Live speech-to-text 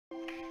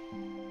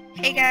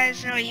Hey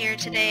guys, Noah here.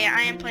 Today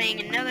I am playing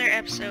another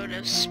episode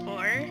of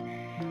Spore,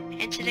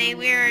 and today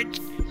we're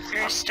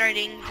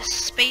starting the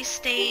space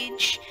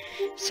stage.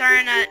 Sorry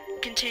I'm not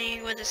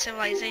continuing with the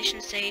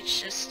civilization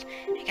stage, just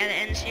I gotta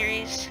end the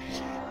series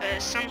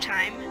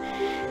sometime.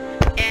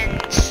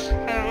 And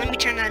let me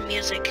turn on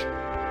music.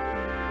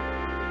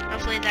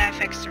 Hopefully that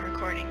affects the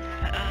recording.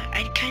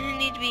 I kinda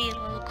need to be a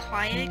little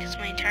quiet because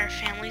my entire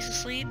family's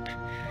asleep,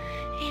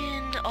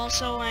 and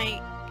also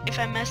if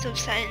I mess up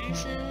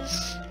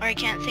sentences, or I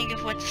can't think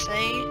of what to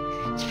say,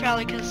 it's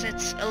probably because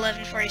it's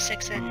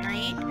 11:46 at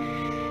night,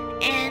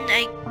 and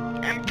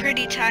I'm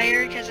pretty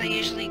tired because I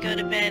usually go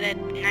to bed at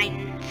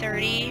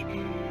 9:30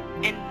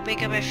 and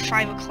wake up at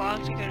 5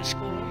 o'clock to go to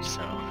school,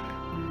 so,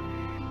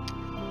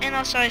 and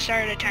also I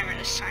started a timer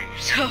this time,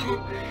 so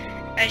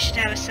I should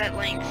have a set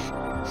length.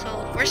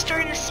 So we're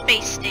starting a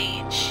space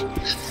stage.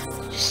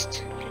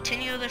 Just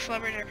continue the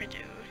flubber never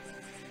do.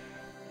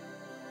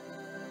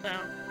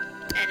 Well,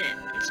 edit.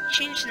 Let's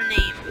change the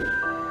name.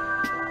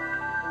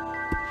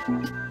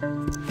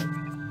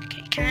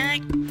 Okay, can I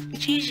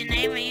change the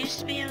name? I used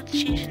to be able to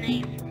change the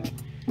name.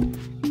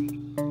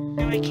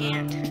 No, I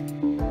can't.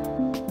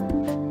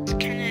 It's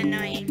kinda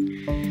annoying.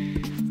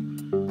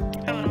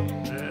 Oh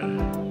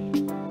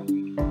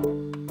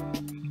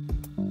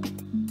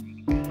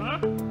well.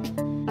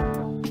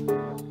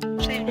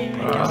 Save name,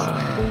 I guess.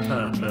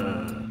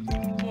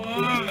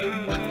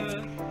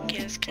 Okay,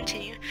 let's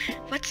continue.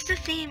 What's the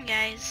theme,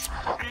 guys?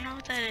 I don't know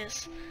what that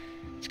is.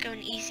 It's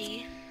going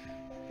easy.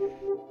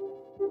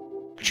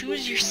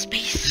 Choose your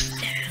space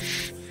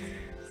staff.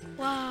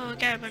 Whoa,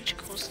 got a bunch of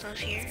cool stuff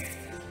here.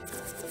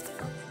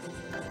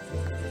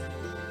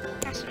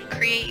 Awesome,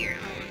 create your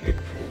own.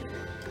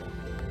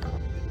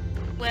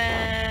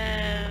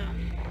 Wow.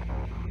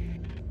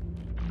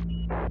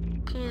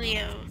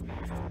 Coolio.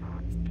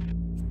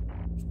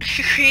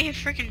 Create a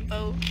freaking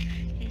boat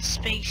in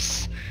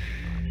space.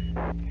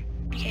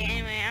 Okay,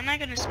 anyway, I'm not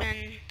gonna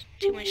spend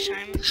too much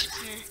time. I'm just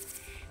gonna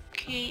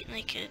create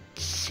like a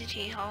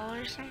city hall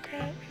or some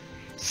crap.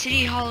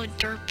 City hall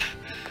derp.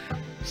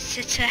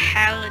 City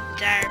hall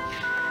derp.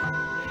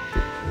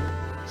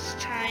 This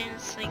time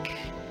it's like,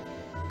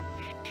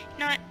 you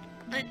know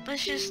what?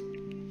 Let's just,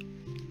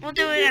 we'll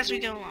do it as we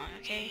go along,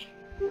 okay?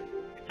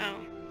 Oh,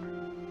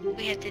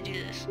 we have to do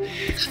this.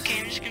 Okay,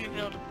 I'm just gonna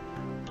build a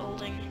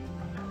building.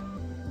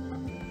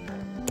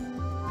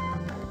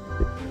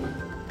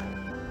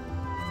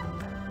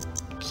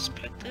 Just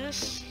put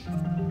this.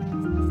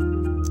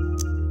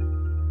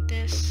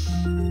 This.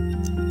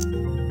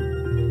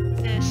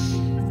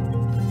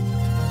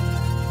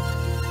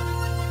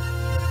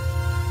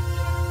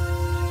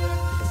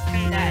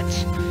 And that.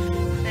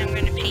 Then I'm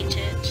gonna paint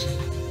it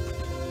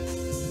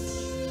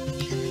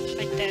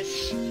like this.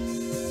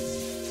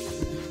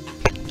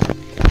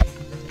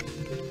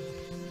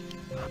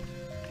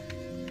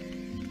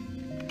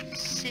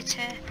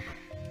 City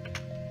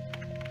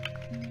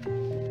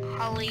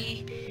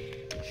Holly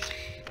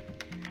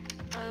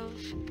of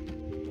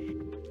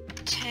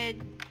Ted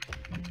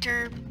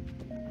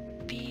Derbiest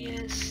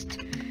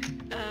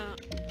of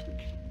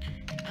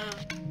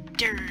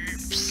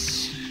Derbs.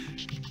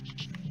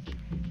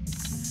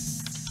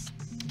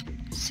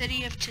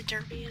 City of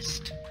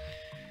Derbiest.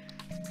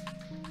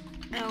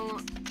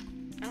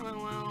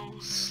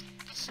 LOL,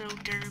 so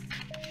derp.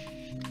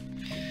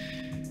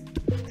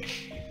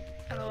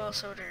 LOL,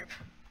 so derp.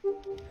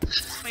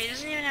 Wait, it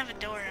doesn't even have a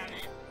door on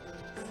it.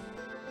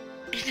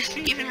 It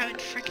doesn't even have a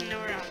freaking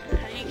door on it.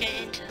 How do you get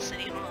into the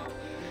city hall?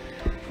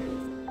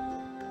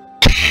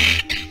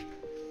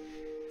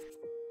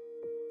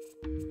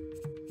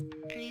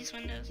 Are these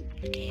windows?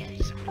 Okay, yeah,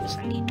 these windows.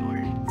 I need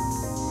door.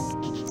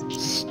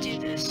 Let's do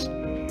this.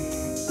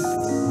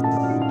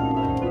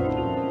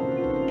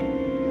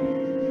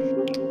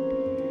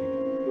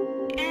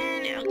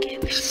 And okay,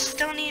 we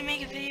still need to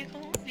make a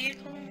vehicle.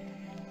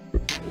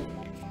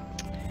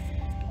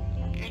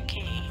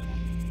 Okay.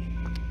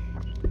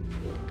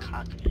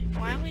 Cockpit.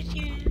 Why would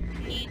you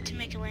need to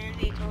make a land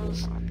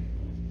vehicles?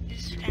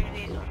 This kind of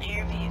vehicle, and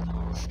air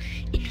vehicles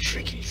in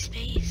freaking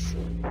space.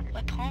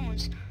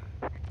 Weapons.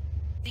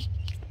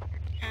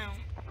 Oh.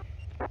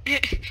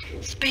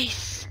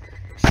 Space.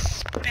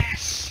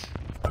 Space.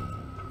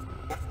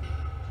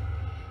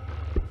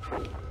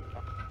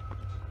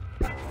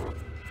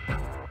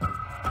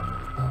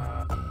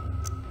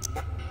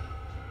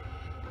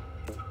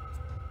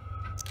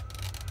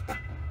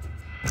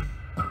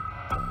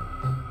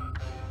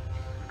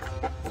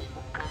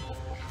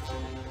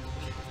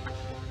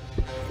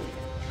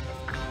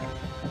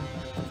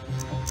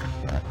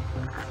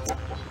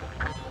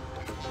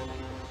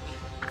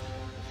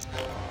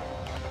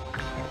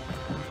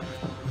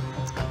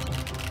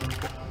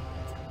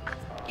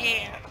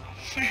 Yeah.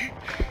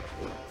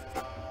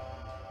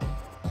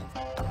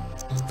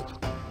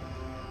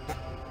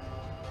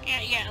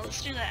 yeah,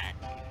 let's do that.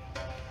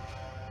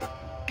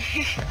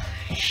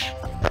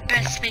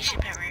 Best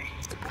spaceship ever.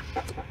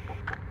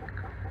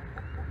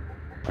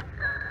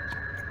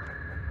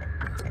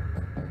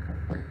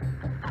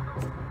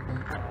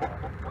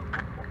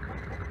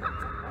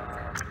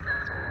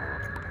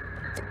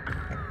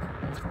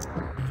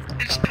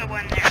 Just put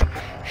one there.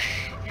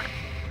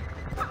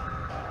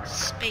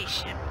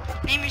 Spaceship.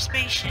 Name your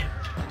spaceship.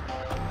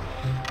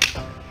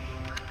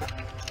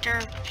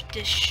 Derp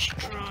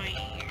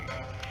Destroyer.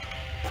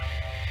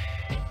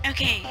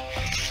 Okay.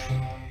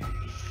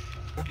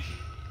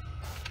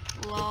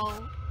 Lol.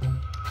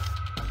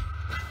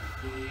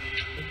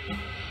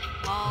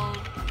 Lol.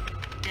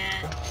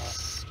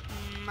 Deaths.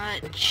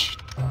 Much.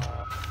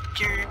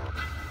 Derp.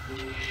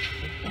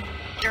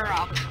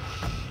 Derop.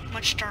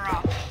 Much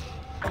derop.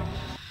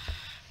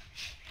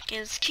 Okay,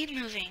 let's keep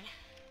moving.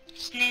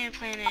 Just name a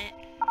planet.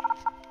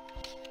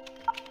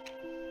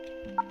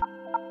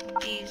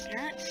 These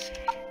nuts.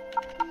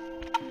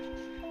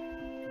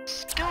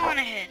 Let's go on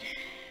ahead.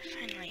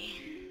 Finally.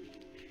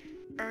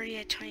 Already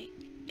at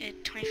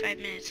 25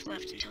 minutes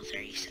left until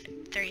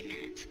 30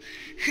 minutes.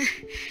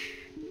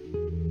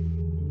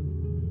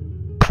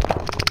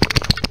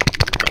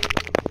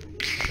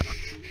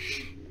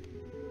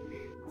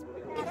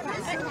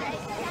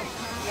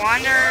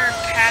 Wander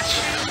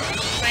passion.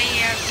 Play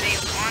as a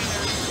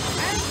wander.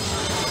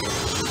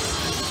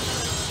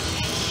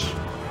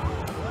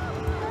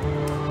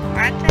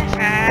 What the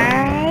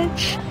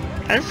fudge?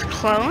 Those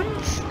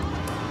clones?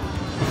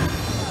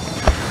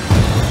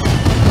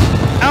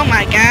 Oh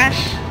my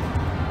gosh.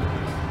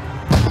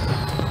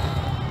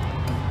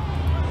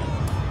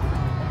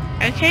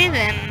 Okay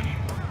then.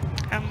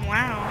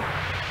 Wow.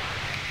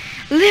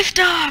 Lift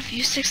off!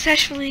 You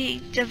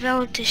successfully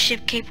developed a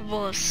ship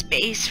capable of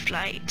space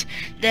flight.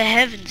 The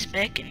heavens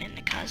beckon and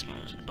the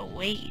cosmos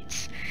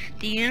awaits.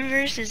 The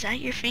universe is at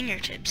your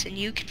fingertips and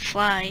you can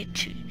fly,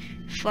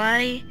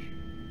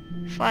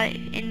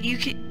 and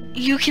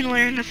you can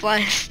learn to fly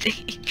a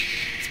stage.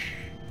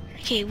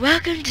 Okay,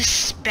 welcome to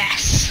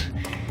space.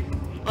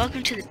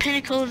 Welcome to the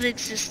pinnacle of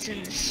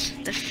existence,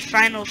 the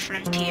final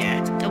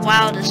frontier, the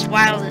wildest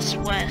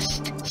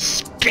west,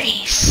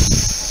 space.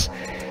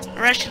 The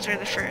Russians were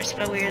the first,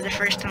 but we were the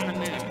first on the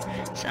moon,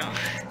 so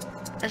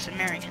as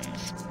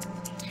Americans.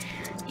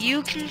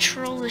 You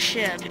control the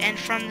ship, and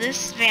from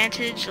this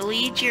vantage,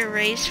 lead your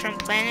race from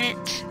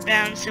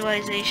planet-bound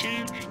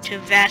civilization to a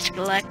vast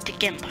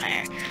galactic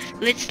empire.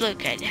 Let's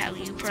look at how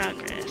you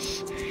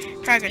progress.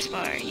 Progress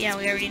bar. Yeah,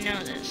 we already know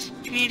this.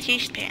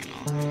 Communication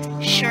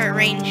panel.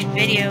 Short-range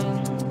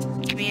video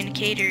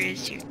communicator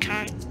is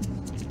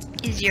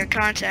your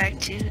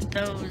contact to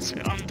those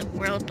on the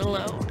world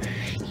below.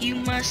 You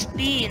must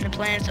be in the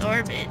planet's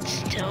orbit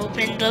to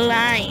open the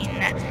line.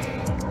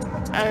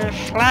 A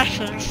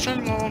flashing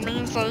signal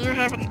means that you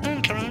have an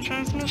incoming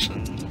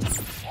transmission.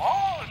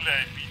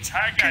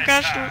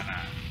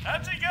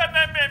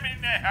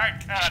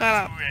 Shut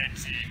up.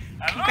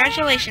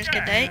 Congratulations,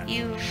 Cadet.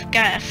 You've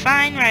got a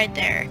fine ride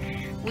there.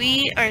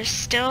 We are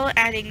still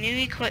adding new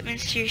equipment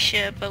to your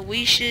ship, but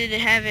we should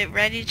have it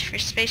ready for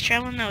space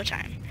travel in no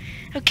time.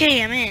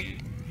 Okay, I'm in.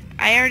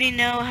 I already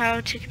know how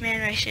to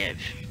command my ship.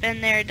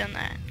 Been there, done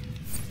that.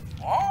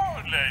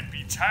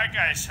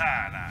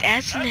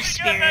 That's in the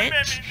spirit.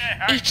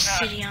 Each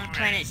city on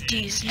Planet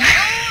D's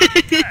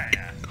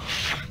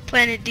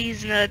Planet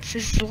D's Nuts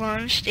has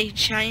launched a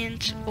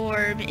giant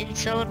orb in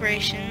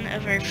celebration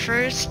of our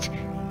first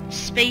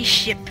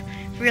spaceship.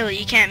 Really,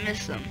 you can't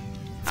miss them.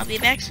 I'll be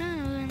back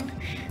soon.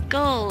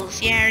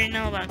 Goals. Yeah, I already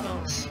know about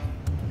goals.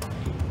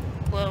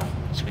 Whoa,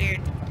 it's weird.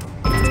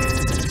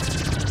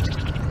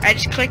 I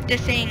just clicked the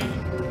thing.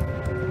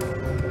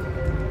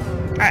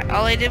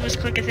 All I did was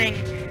click a thing.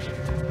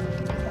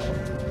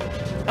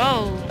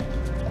 Oh.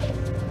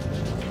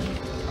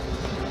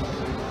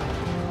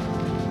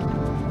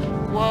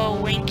 Whoa,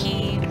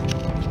 Winky.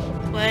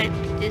 What?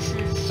 This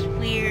is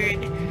weird.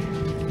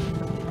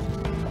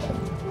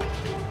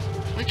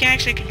 We can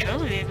actually control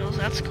the vehicles.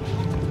 That's cool.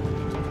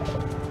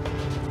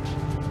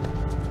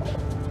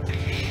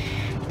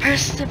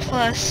 Press the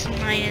plus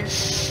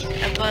minus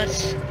a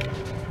bus.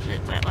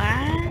 What?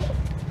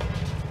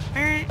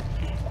 Where?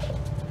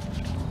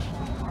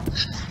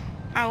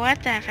 Oh,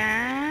 what the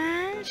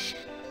fudge?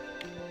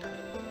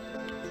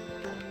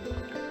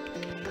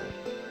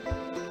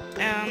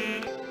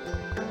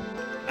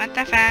 What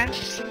the fudge?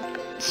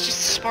 It's just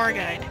a spore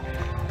guide.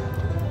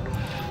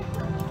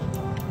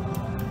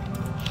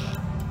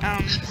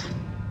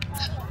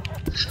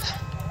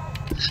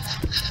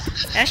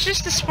 That's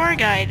just the spore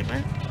guide,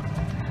 but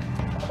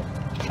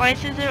fly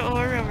through the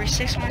orb over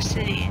 6 more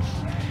cities.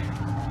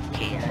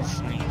 Okay,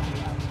 that's like...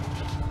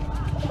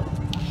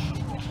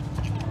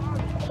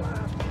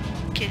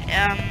 Okay,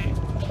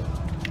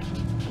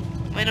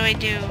 what do I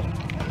do?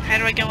 How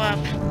do I go up?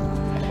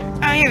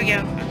 Oh, here we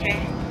go. Okay.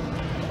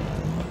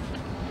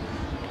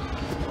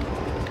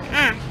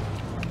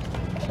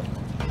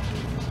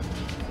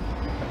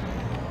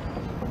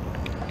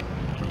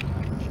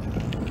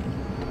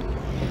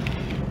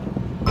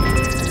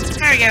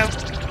 There we go.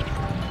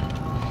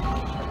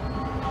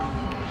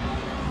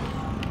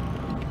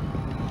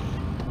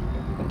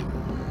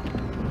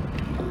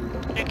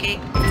 Okay,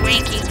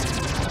 wanky,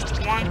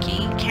 wonky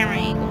camera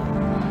angle.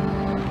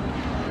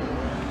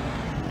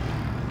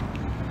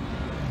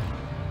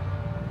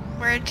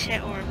 Where'd the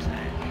orbs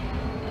at?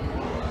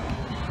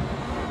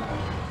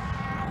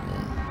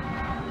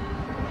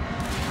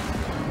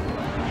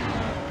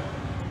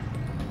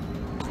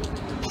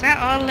 that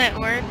all it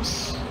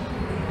works?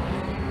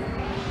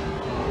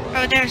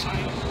 Oh, there's one.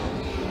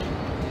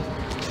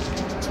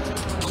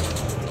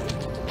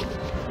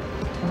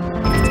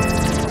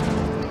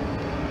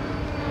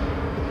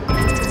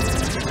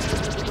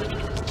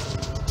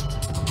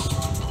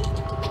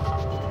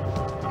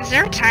 Is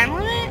there a time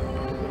limit?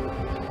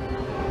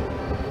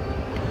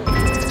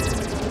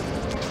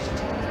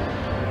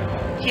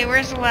 Okay,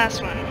 where's the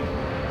last one?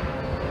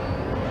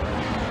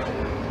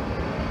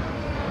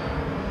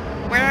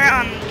 Where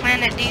on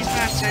planet D's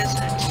maps is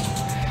it?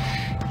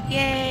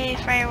 Yay,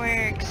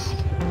 fireworks.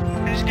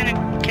 I'm just gonna...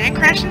 Can I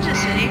crash into the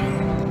city?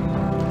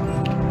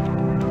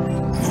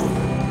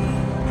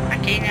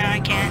 Okay, no, I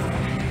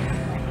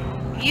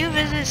can't. You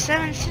visit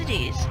 7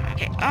 cities.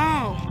 Okay,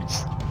 oh.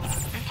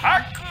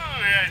 Okay.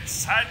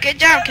 Good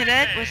job,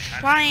 cadet. With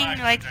flying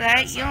like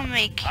that, you'll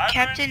make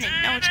captain in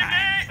no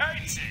time.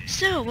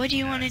 So, what do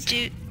you want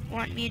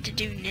me to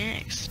do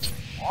next?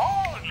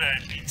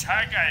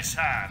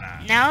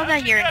 Now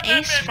that you're an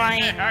ace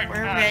flying,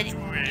 we're ready.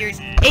 You're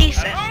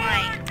ace at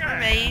flying. We're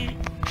ready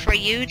for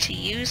you to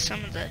use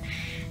some of the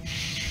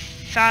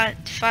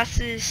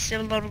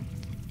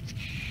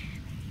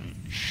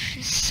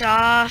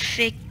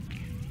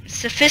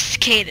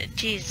sophisticated,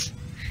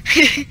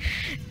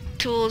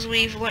 tools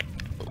we've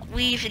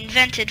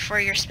invented for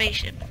your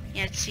spaceship.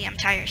 Yeah, see, I'm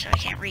tired, so I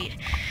can't read.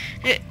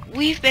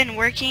 We've been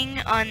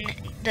working on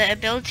the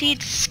ability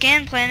to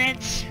scan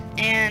planets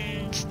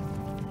and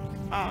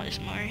there's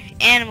more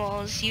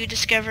animals you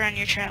discover on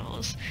your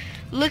travels.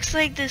 Looks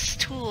like this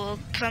tool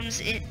comes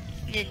in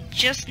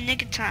just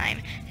nick of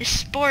time.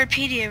 This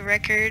Sporepedia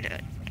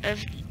record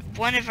of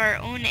one of our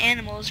own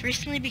animals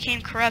recently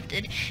became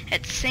corrupted.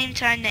 At the same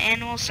time, the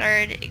animal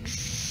started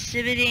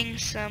exhibiting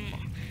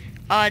some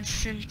odd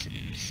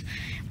symptoms.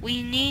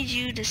 We need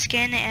you to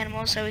scan the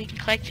animal so we can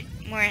collect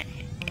more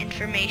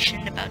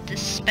information about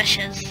this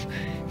species.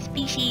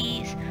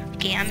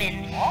 Okay, I'm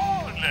in.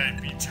 Oh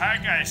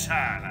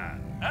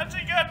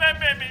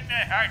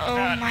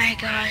my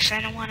gosh,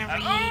 I don't want to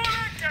read.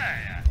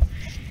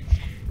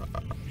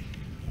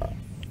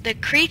 The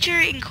creature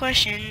in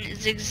question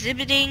is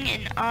exhibiting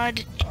an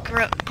odd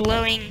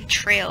glowing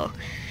trail.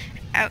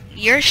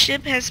 Your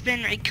ship has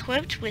been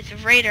equipped with a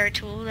radar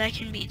tool that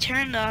can be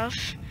turned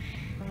off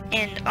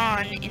and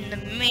on in the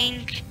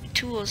main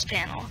tools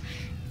panel.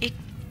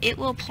 It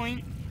will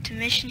point to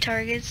mission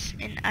targets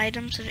and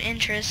items of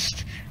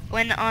interest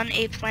when on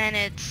a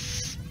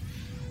planet's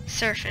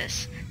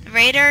surface. The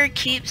radar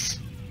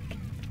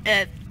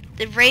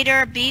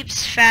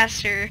beeps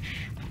faster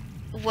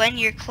when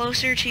you're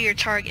closer to your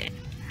target.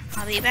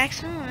 I'll be back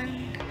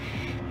soon.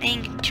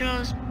 Main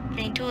tools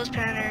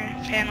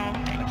panel.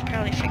 I can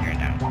probably figure it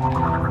out.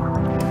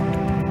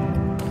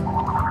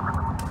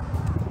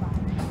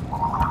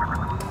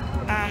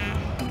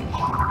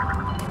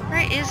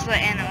 Where is the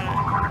animal?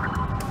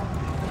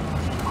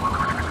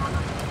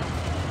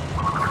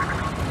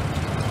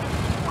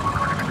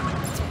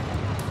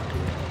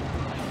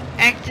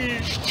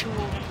 Active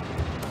tool.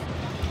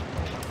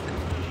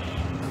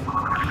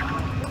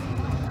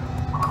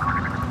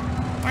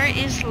 Where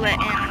is the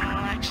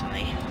animal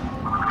actually?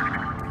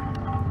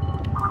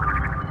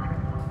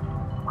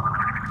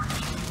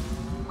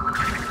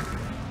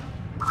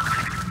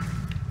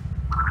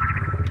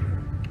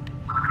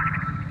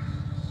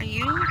 Are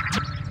you?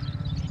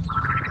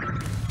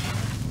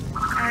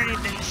 Already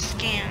been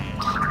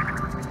scanned.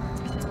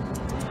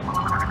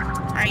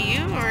 Are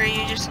you, or are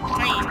you just a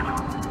plane?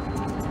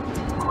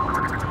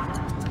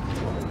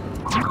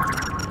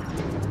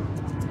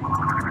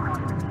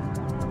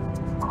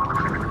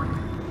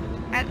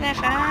 Not that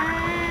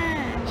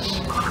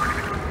fast.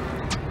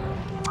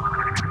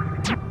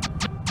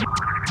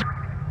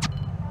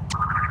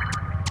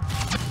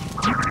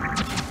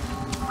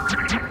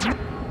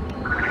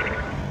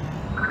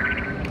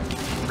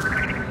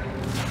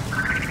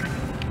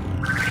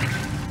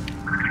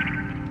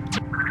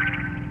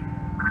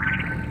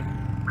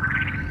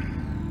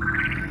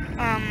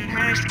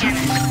 How do I scan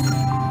it?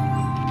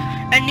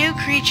 A new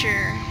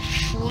creature,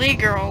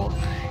 Fligirl,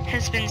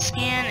 has been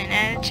scanned and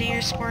added to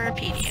your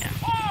Sporepedia.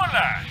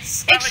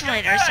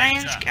 Excellent, our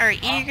scientists are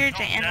eager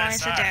to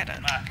analyze the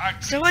data.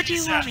 So what do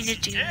you want me to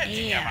do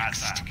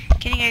next?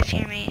 Can you guys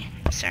hear me?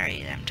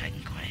 Sorry that I'm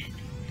talking quiet.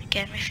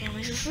 Again, my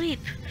family's asleep.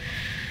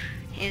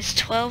 It's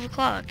 12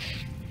 o'clock.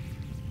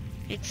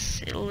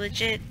 It's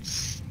legit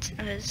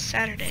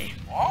Saturday.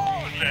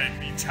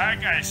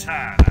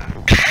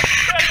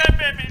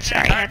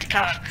 Sorry, I had to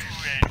cough.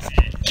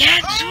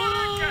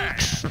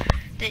 Gadzooks!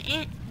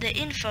 The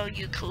info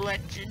you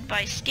collected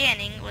by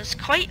scanning was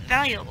quite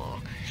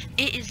valuable.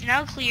 It is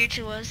now clear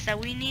to us that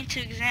we need to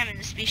examine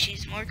the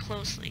species more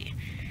closely.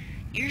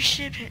 Your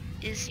ship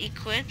is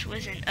equipped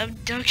with an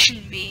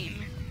abduction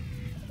beam,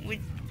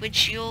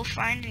 which you'll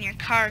find in your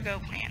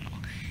cargo panel.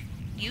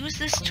 Use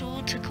this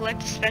tool to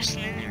collect a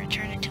specimen and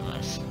return it to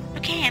us.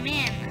 Okay, I'm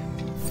in.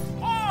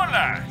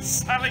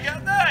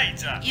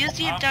 Use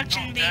the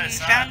abduction beam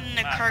found in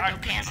the cargo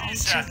panel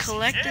to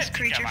collect this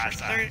creature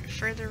for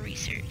further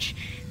research.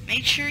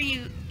 Make sure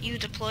you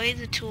deploy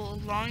the tool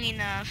long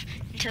enough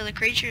until the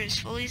creature is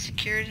fully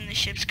secured in the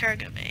ship's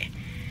cargo bay.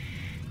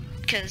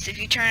 Because if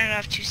you turn it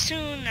off too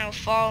soon, they'll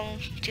fall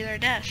to their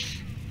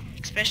death.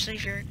 Especially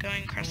if you're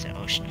going across the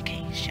ocean.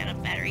 Okay, shut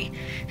up, battery.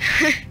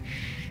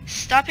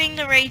 Stopping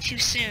the ray too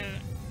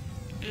soon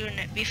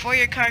before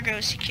your cargo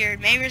is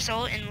secured may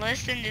result in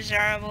less than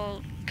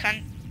desirable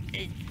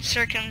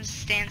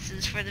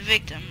circumstances for the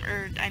victim,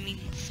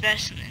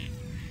 specimen.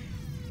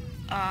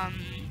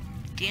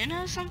 Do you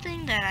know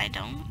something that I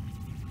don't?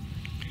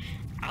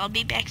 I'll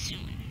be back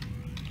soon.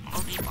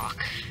 I'll be back.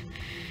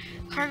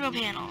 Cargo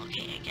panel.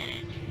 Okay, I get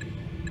it.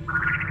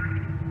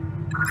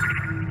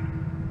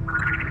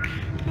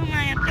 Who am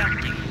I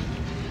abducting?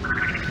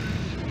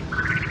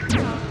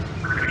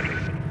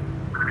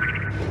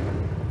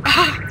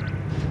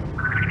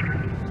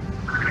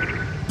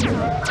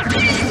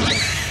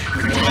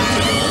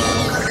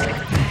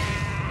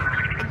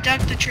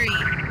 Abduct the tree.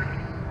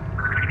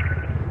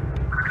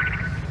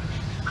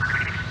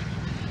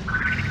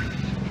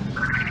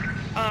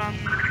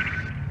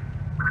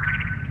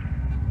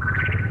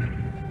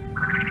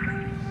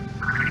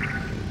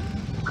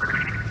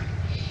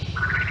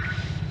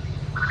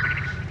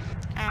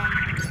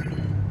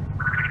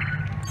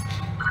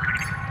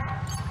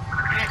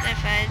 At the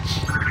fetch.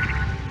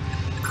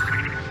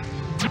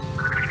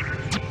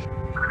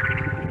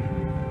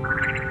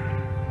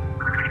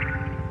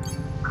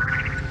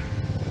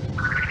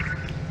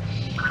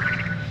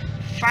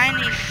 Find a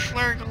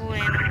flurgle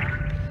animal.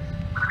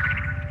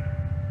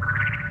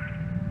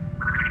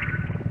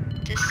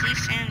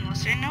 Deceased animals,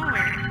 they're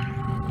nowhere.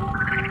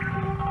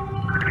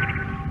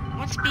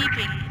 What's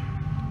beeping?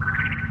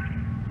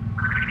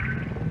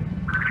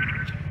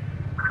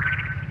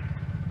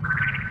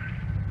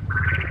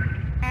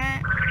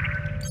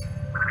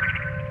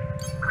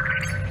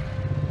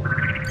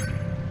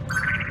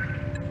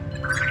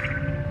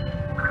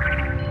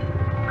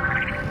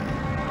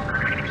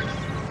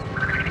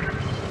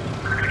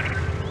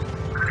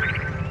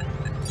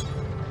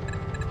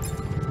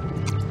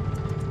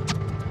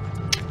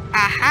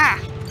 Aha!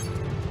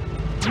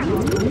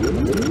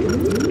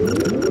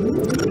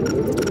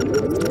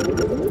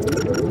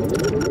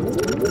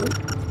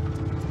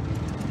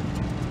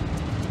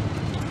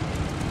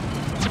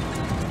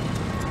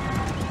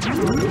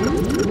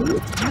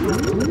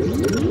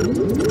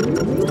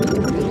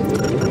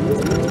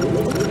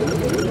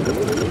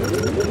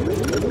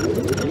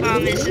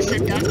 Is this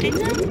abducting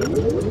them?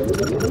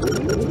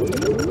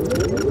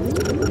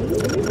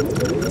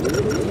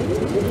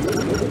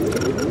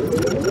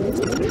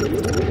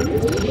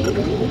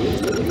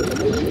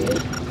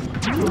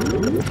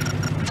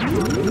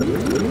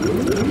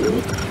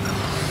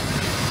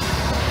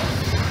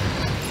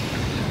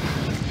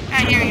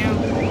 Ah, here we go.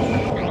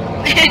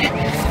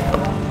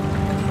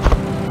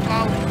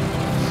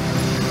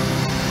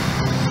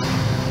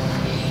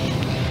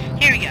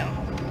 Here we go.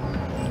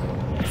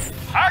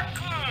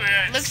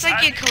 Looks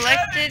like you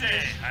collected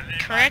the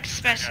correct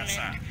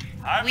specimen.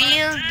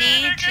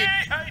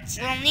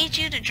 We'll need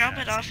you to drop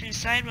it off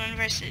inside one of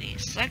our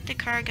cities. Select the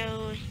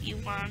cargo you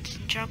want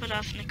and drop it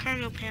off in the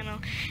cargo panel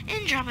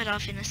and drop it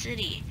off in the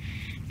city.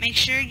 Make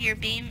sure you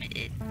beam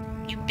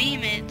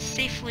it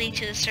safely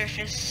to the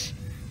surface,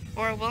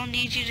 or we'll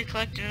need you to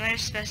collect another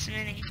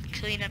specimen and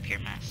clean up your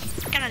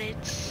mess. Got it.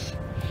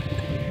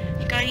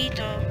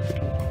 Garito.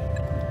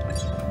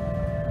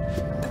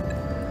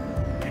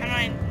 How do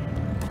I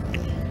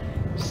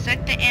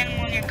select the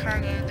animal in your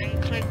cargo,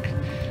 then click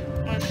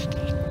lift.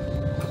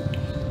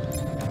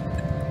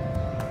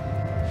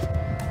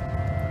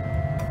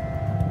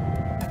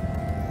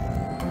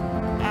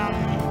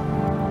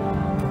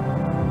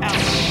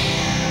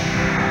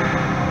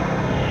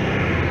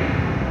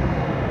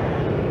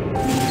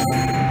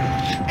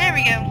 There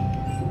we go.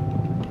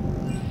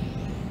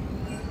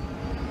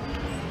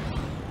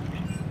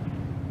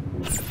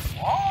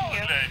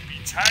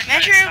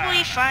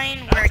 Measurably fine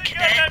work,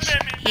 cadets.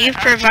 You've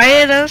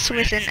provided us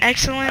with an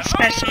excellent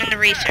specimen to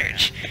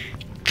research.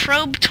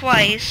 Probe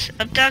twice,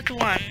 abduct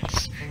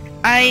once.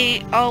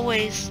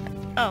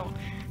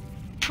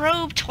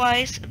 Probe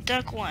twice,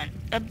 abduct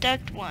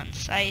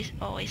once, I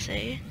always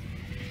say.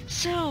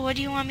 So, what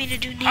do you want me to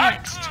do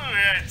next?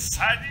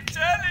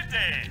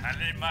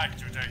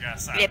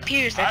 It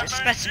appears that the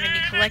specimen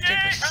you collected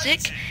was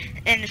sick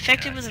and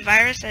infected with a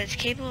virus that is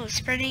capable of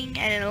spreading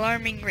at an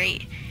alarming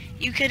rate.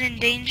 You could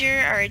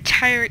endanger our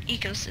entire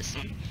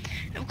ecosystem.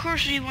 Of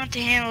course, we want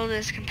to handle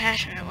this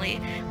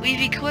compassionately. We've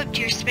equipped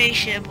your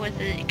spaceship with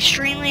an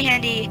extremely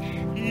handy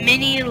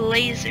mini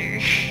laser.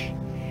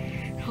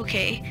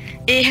 Okay,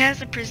 it has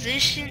the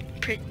precision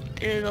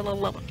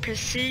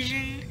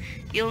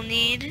you'll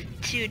need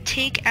to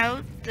take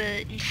out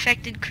the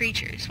infected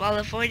creatures while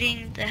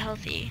avoiding the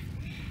healthy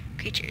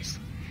creatures.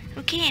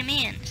 Okay, I'm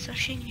in. Stop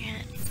shaking your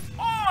head.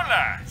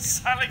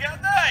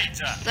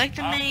 Select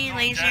the mini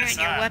laser in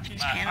your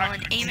weapons panel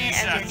and aim it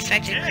at the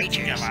infected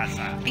creatures.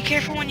 Be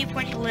careful when you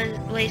point the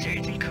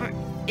lasers.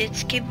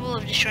 It's capable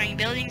of destroying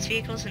buildings,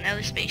 vehicles, and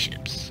other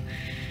spaceships.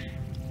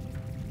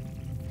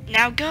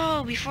 Now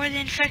go, before the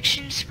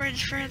infection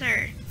spreads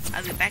further.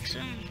 I'll be back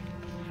soon.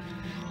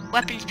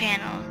 Weapons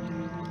panel.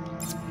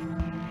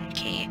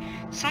 Okay.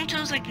 Some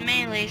tools like the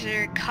mini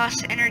laser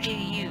cost energy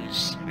to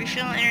use.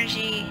 Refill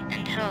energy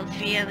and health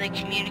via the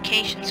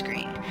communication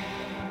screen.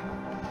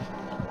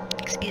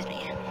 Excuse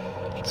me.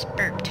 It's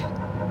burped.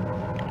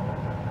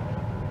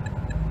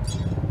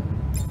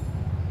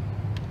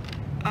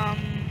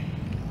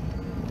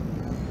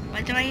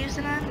 What do I use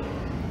it on?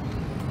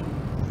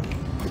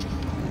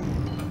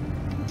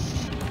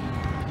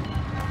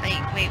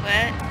 Like, wait,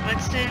 what?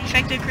 What's the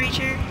infected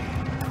creature?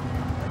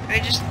 Do I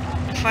just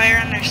fire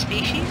on their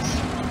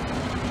species?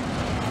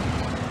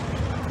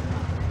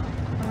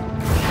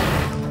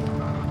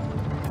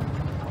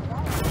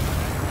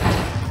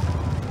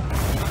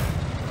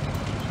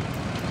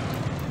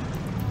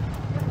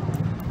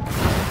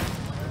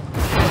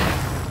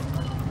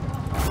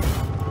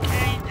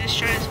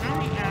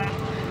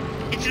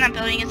 It's not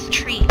building, it's a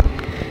tree.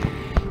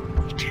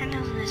 Turn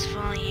on this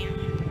volume.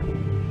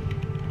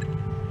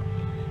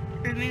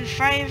 Remove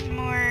 5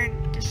 more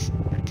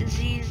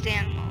diseased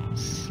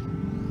animals.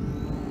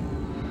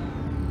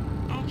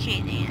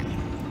 Okay then.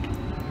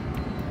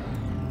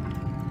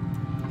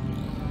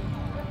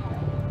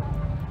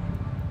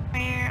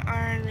 Where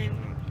are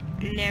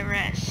the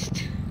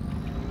rest?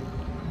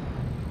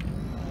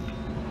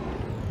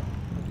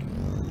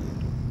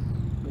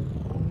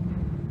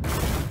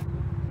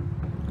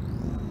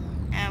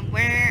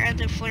 Where are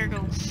the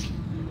flirgles?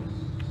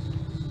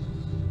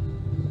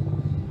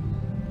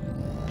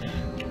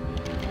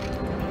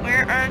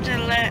 Where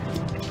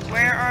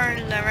are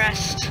the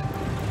rest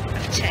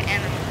of the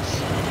animals?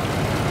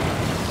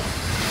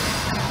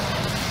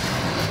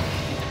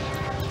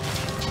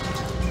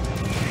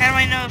 How do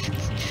I know if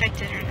it's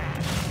infected or not?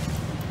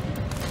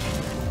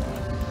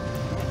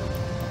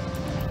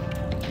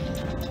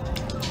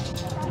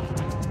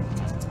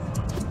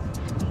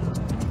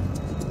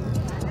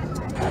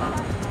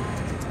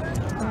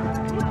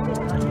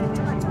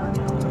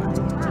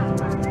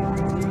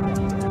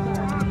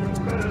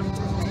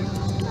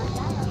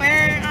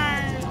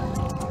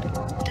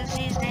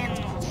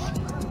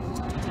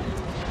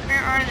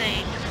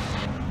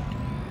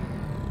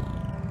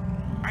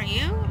 Are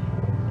you?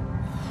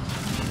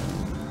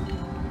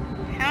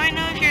 How do I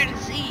know if you're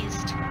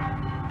diseased?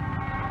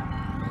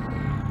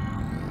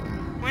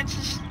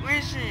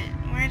 Where's it?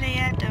 Where are they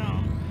at though?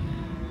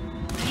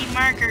 I need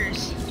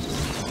markers.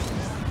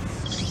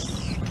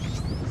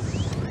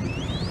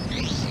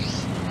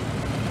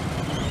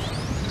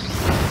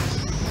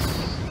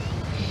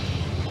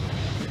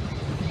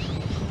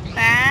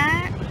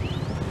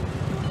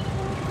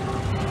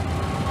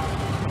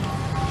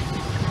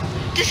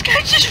 This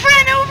guy just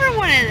ran over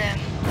one of them.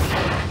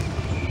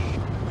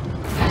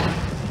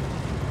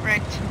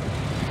 Wrecked.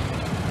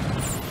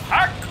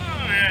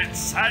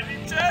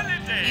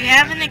 You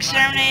haven't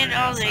exterminated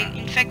all the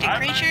infected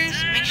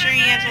creatures. Make sure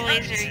you have the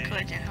laser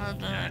equipped and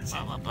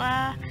blah blah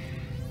blah.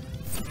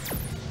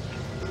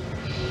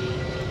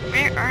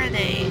 Where are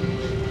they?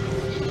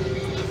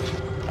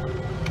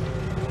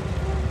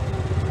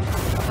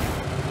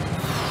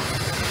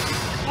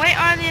 What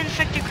are the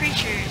infected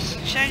creatures?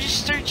 Should I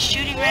just start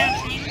shooting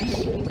random things?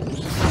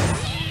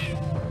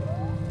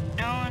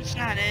 No, it's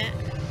not it.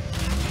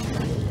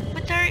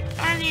 What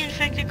are the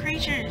infected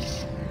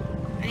creatures?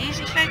 Are these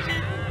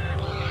infected?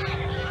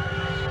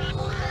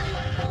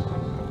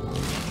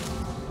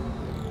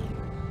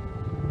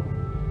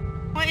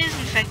 What is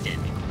infected?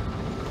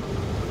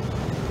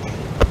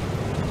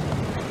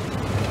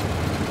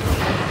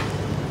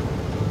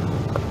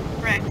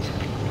 Wrecked.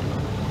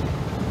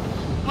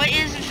 What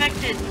is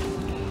infected?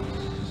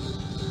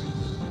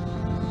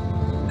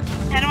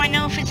 How do I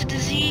know if it's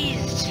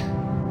diseased?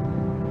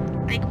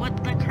 Like,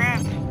 what the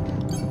crap?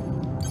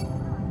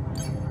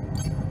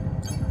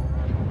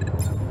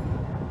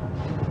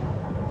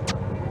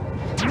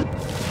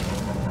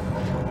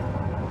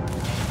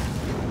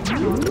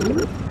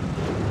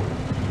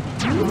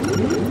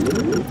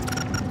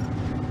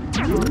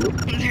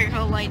 There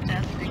go light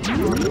death thing. I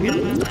forgot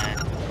about that.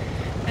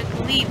 A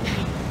leap.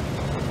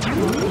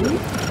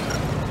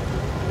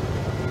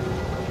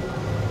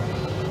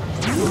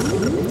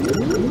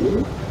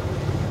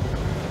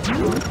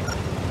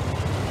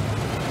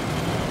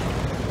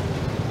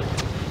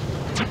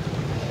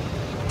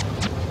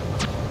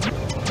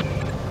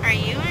 Are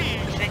you an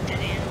infected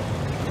animal?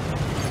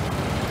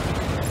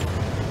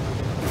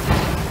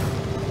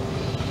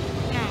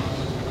 No.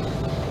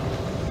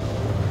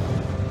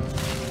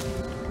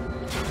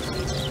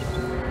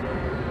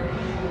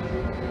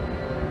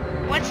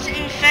 What's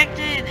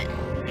infected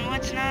and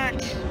what's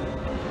not?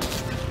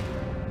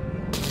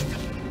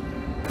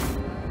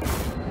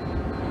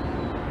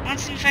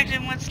 What's infected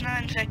and what's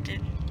not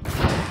infected?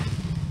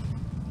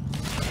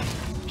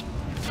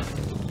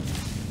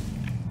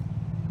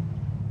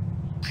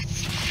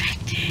 What's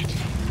infected?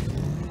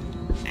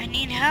 I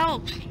need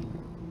help.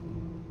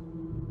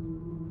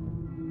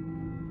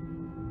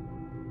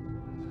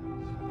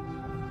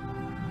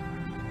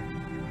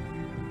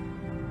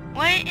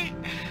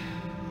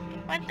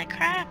 What the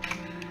crap?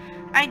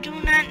 I do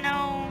not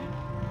know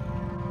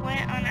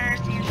What on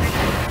earth the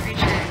infected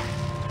creature?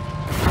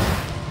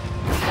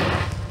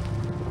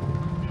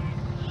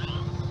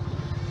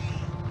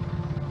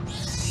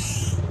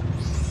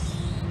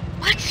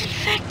 What's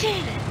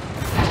infected?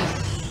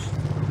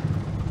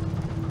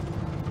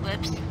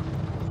 Whoops.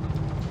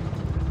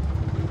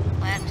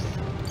 Whoops.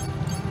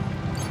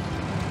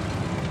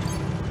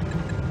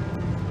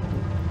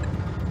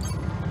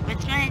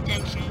 What's my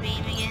induction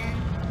beam again?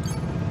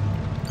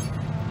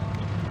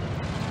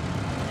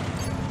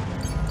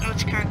 Oh,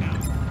 it's cargo.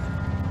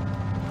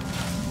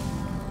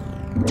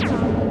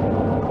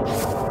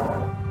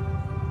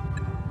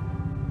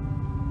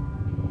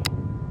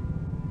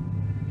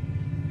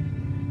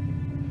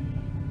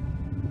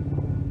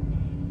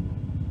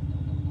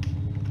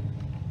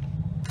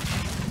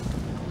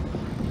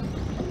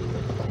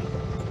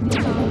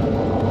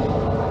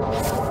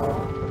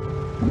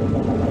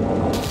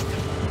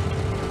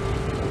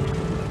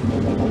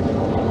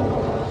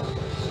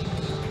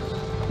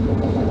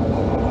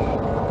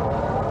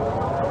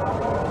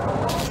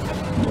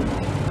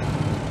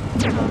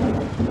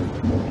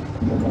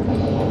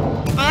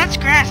 Oh, that's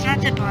grass,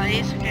 not dead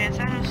bodies. Okay, I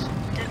thought it was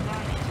dead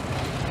bodies.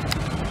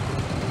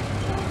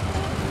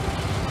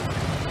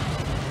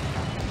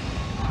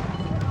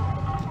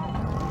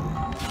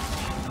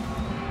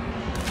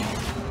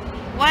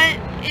 What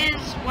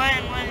is what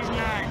and what is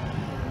not?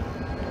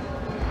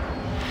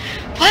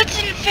 What's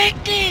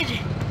infected?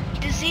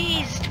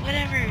 Diseased,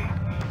 whatever.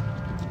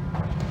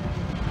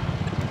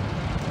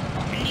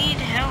 I need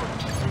help.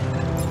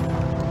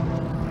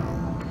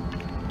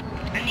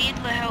 I need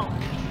the help.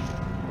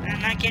 I'm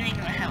not getting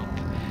the help.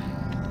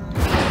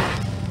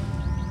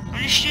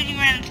 I'm just shooting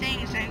random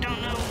things. I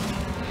don't know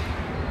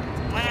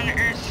what on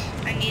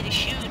earth I need to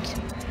shoot.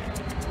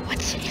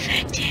 What's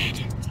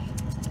infected?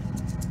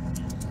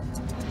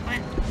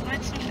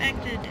 What's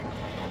infected?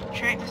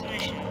 Track this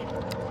mission.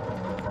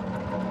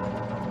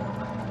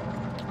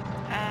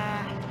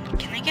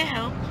 Can I get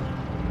help?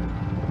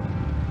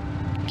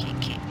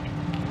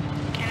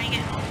 Can I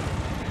get help?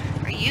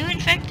 Are you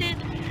infected?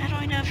 How do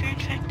I know if you're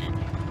infected?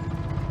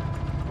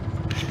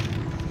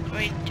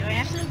 Wait, do I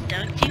have to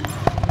abduct you?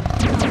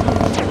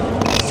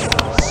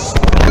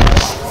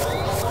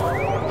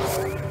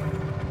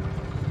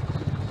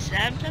 Is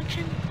that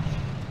abduction?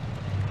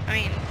 I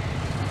mean,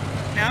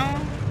 no?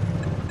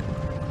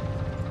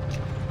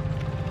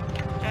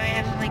 Do I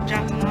have to like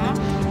drop them off?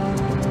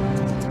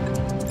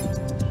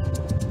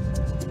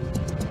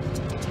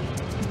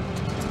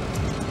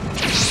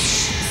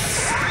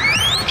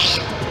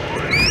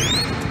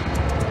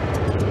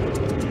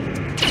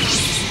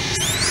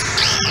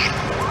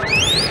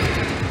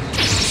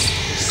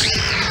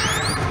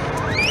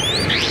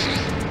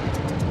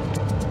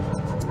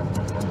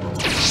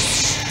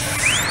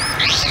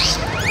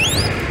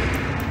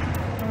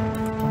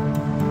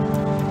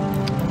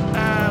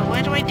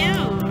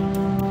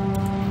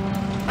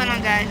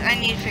 Guys, I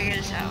need to figure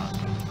this out.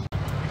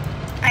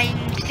 I'm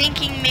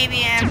thinking maybe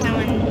I have to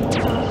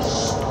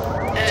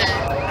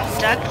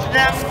abduct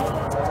them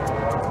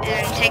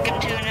and take them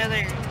to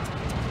another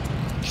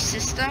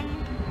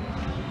system.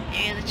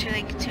 Maybe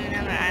to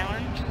another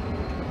island.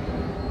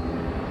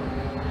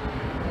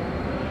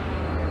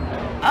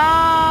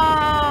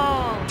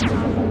 Oh!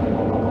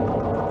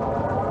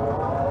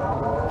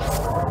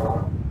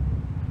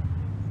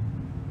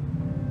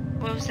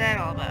 What was that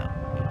all about?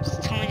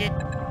 Just told me to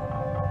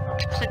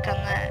click on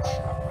that.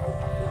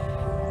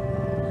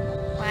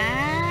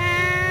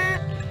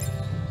 What?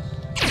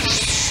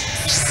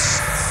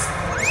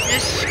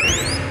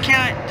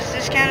 Does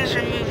this count as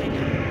removing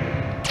them?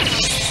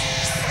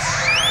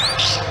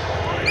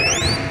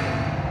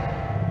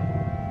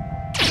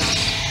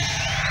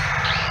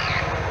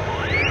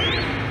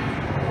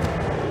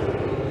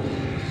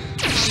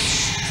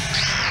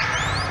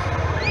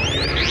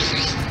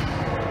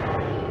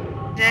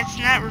 That's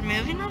not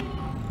removing them?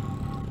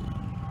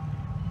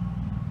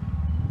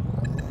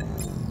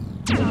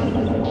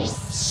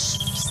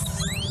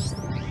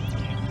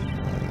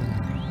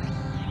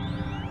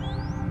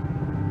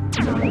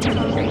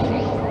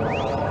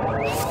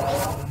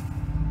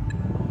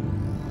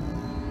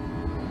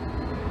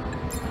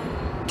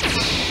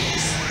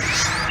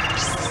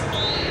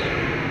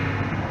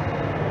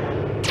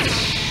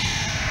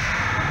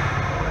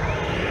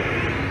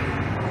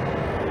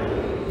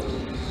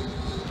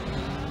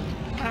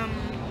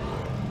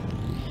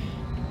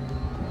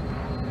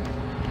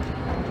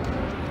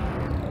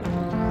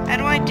 How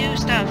do I do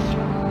stuff?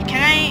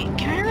 Can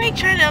I like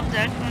try to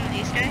abduct one of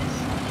these guys?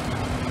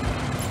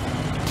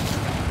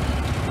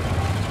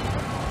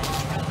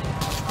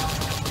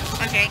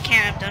 Okay, I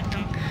can't abduct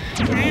them.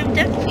 Can I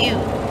abduct you?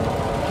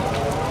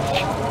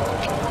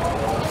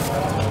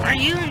 Are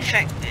you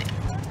infected?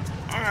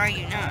 Or are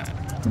you not?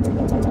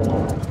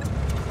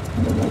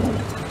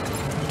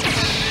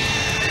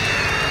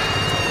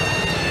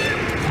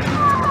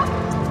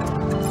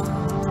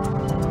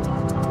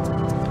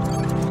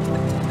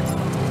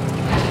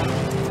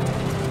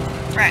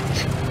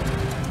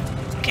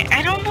 Okay,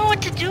 I don't know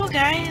what to do,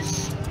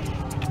 guys.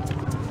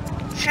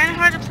 It's kind of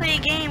hard to play a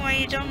game where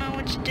you don't know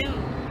what to do.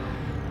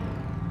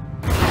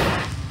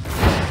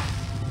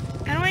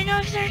 do I know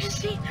if they're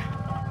just the...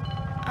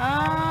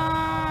 Oh.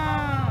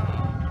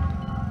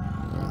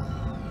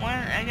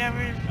 I got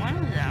rid of one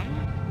of them.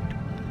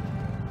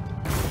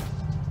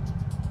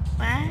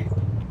 What?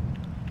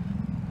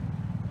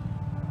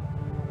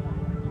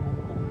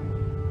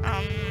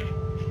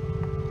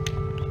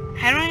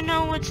 How do I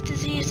know what's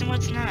diseased and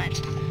what's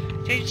not?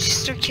 They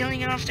just start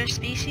killing off their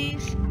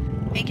species?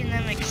 Making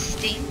them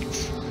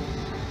extinct?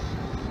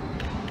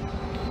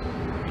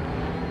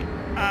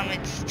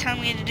 It's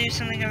telling me to do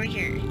something over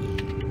here.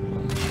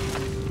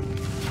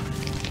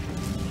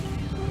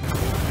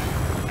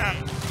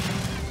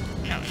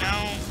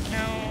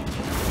 No.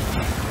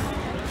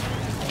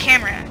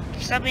 Camera,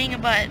 stop being a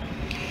butt.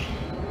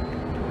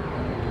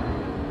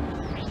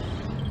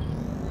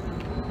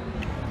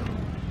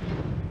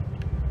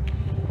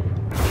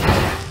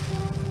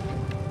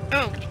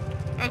 Oh,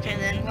 okay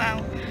then,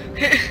 wow.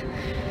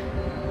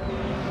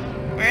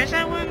 Where's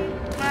that one?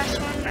 Last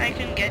one I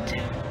couldn't get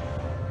to.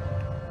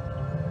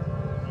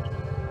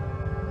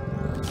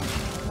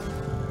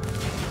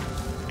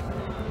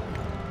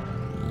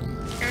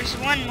 There's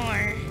one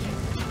more.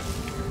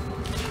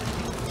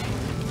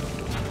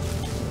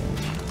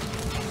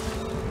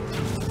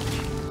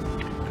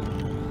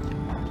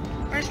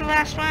 Where's the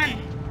last one?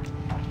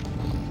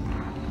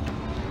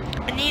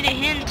 I need a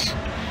hint.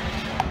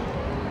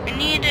 I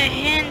need a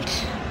hint.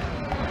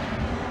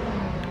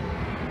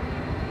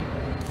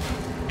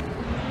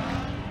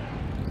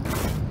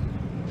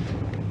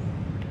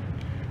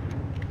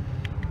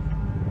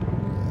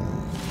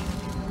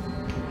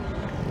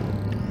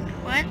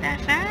 What the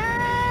fuck?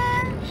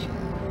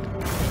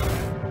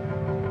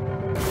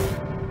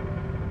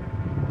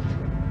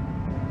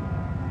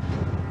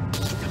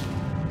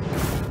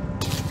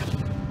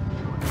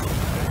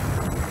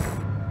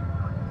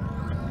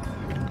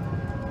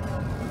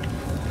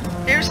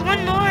 There's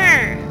one more!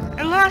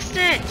 I lost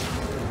it!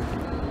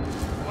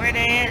 Where'd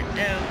I at?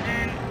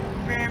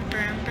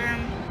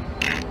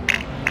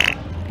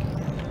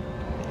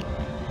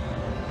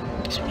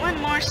 There's one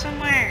more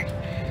somewhere.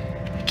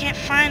 I can't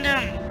find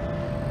them.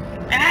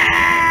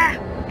 Ah!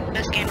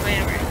 Best gameplay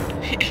ever.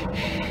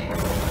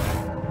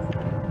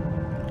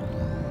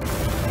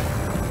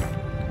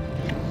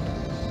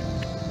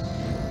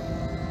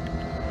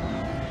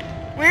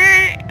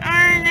 Where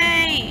are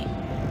they?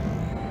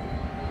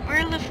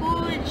 Where the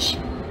footage?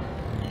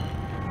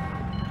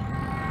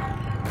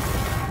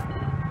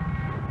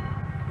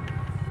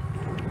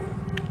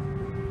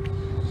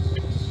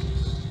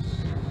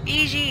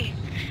 Easy.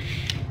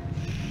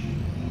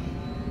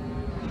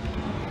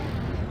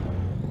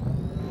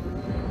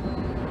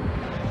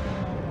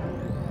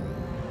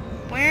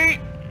 Where?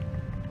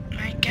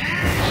 My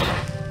gosh.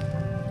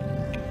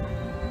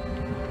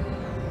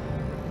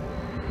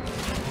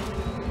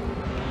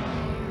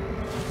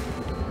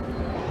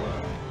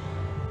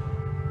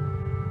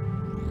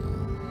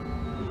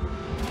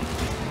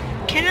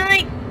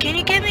 Can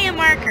you give me a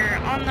marker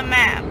on the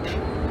map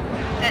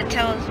that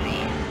tells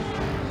me?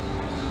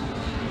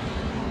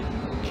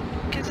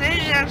 Because I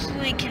just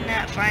absolutely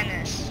cannot find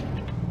this.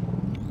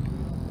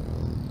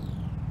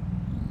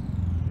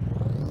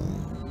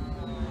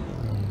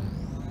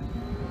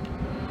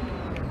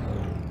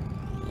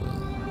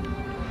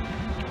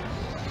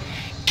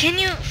 Can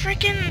you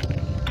freaking...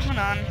 Hold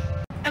on.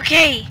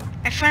 Okay,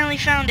 I finally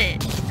found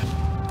it.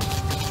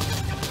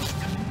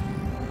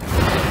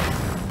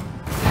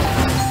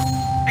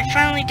 I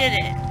finally did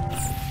it.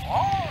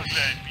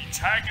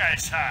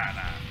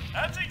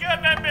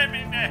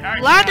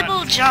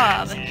 Laudable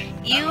job.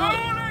 You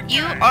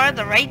are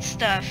the right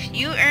stuff.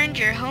 You earned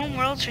your home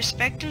world's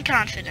respect and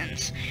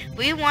confidence.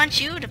 We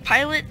want you to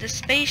pilot the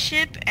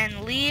spaceship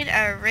and lead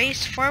our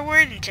race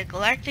forward into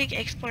galactic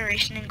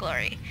exploration and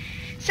glory.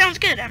 Sounds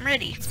good, I'm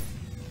ready.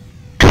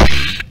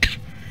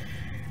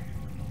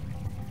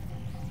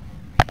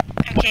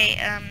 Okay,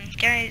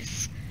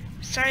 guys,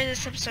 sorry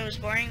this episode was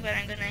boring, but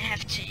I'm gonna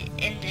have to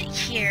end it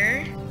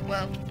here.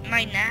 Well,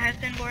 might not have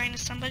been boring to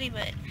somebody,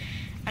 but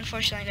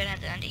unfortunately I'm gonna have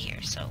to end it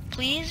here. So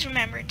please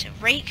remember to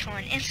rate,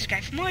 comment, and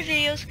subscribe for more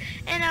videos,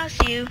 and I'll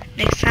see you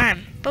next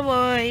time. Bye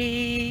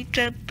bye.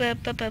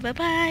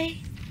 Bye.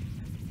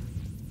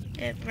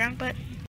 Wrong button.